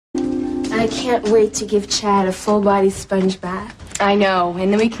I can't wait to give Chad a full-body sponge bath. I know,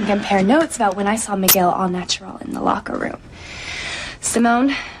 and then we can compare notes about when I saw Miguel all natural in the locker room.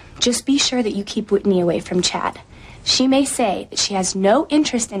 Simone, just be sure that you keep Whitney away from Chad. She may say that she has no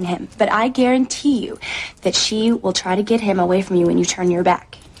interest in him, but I guarantee you that she will try to get him away from you when you turn your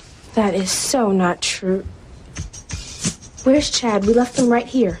back. That is so not true. Where's Chad? We left him right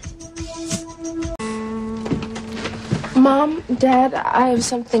here. Mom, Dad, I have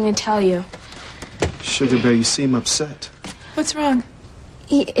something to tell you. Sugar Bear, you seem upset. What's wrong?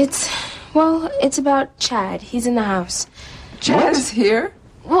 It's about Chad. He's in the house. Chad is here?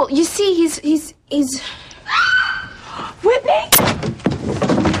 Well, you see, he's... Whitney!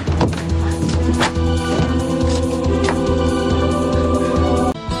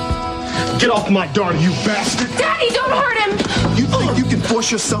 Get off my daughter, you bastard! Daddy, don't hurt him! You think you can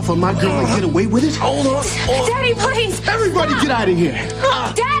force yourself on my girl and get away with it? Hold on. Daddy, please! Everybody get out of here!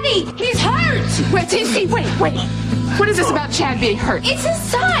 Daddy, he's hurt! Wait. What is this about Chad being hurt? It's his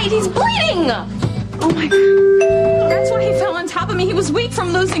side! He's bleeding! Oh my God. That's why he fell on top of me. He was weak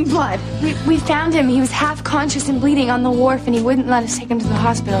from losing blood. We found him. He was half conscious and bleeding on the wharf, and he wouldn't let us take him to the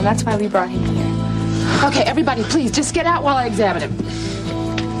hospital, and that's why we brought him here. Okay, everybody, please, just get out while I examine him.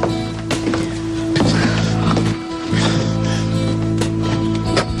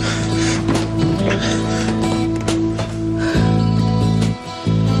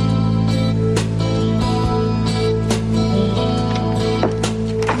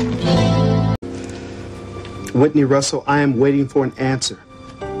 Whitney Russell, I am waiting for an answer.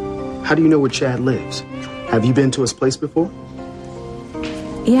 How do you know where Chad lives? Have you been to his place before?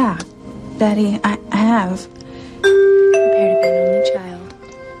 Yeah, Daddy, I have. Prepare to be an only child.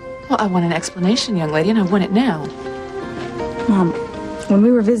 Well, I want an explanation, young lady, and I want it now. Mom, when we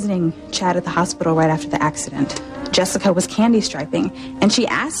were visiting Chad at the hospital right after the accident, Jessica was candy striping, and she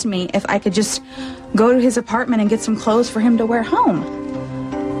asked me if I could just go to his apartment and get some clothes for him to wear home.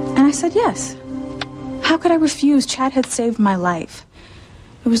 And I said yes. How could I refuse? Chad had saved my life.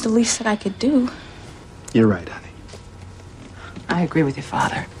 It was the least that I could do. You're right, honey. I agree with your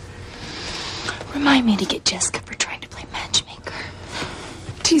father. Remind me to get Jessica for trying to play matchmaker.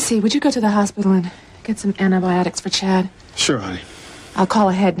 TC, would you go to the hospital and get some antibiotics for Chad? Sure, honey. I'll call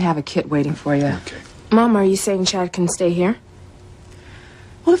ahead and have a kit waiting for you. Okay. Mom, are you saying Chad can stay here?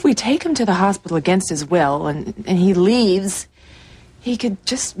 Well, if we take him to the hospital against his will and he leaves, he could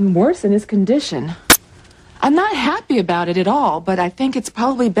just worsen his condition. I'm not happy about it at all, but I think it's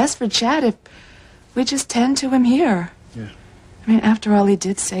probably best for Chad if we just tend to him here. Yeah. I mean, after all, he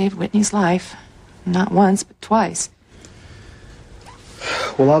did save Whitney's life. Not once, but twice.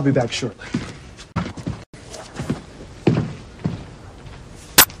 Well, I'll be back shortly.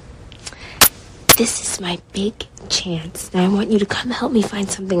 This is my big chance. Now I want you to come help me find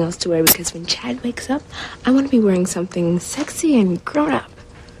something else to wear, because when Chad wakes up, I want to be wearing something sexy and grown up.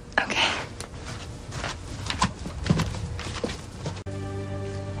 Okay.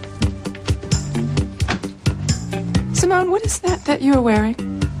 Simone, what is that you're wearing?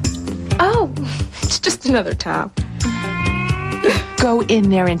 Oh, it's just another top. Go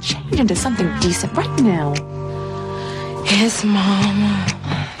in there and change into something decent right now. Yes, Mom.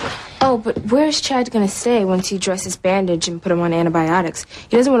 Oh, but where's Chad gonna stay once you dress his bandage and put him on antibiotics?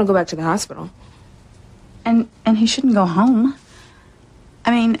 He doesn't want to go back to the hospital. And he shouldn't go home. I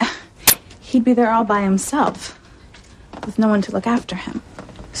mean, he'd be there all by himself, with no one to look after him.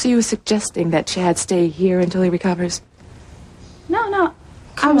 So you were suggesting that Chad stay here until he recovers? No.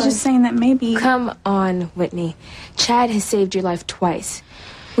 I was just saying that maybe... Come on, Whitney. Chad has saved your life twice.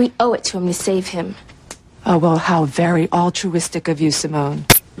 We owe it to him to save him. Oh, well, how very altruistic of you, Simone.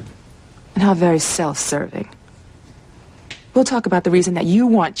 And how very self-serving. We'll talk about the reason that you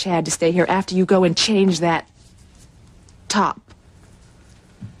want Chad to stay here after you go and change that top.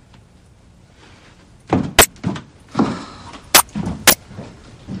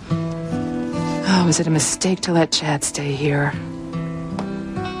 Oh, was it a mistake to let Chad stay here?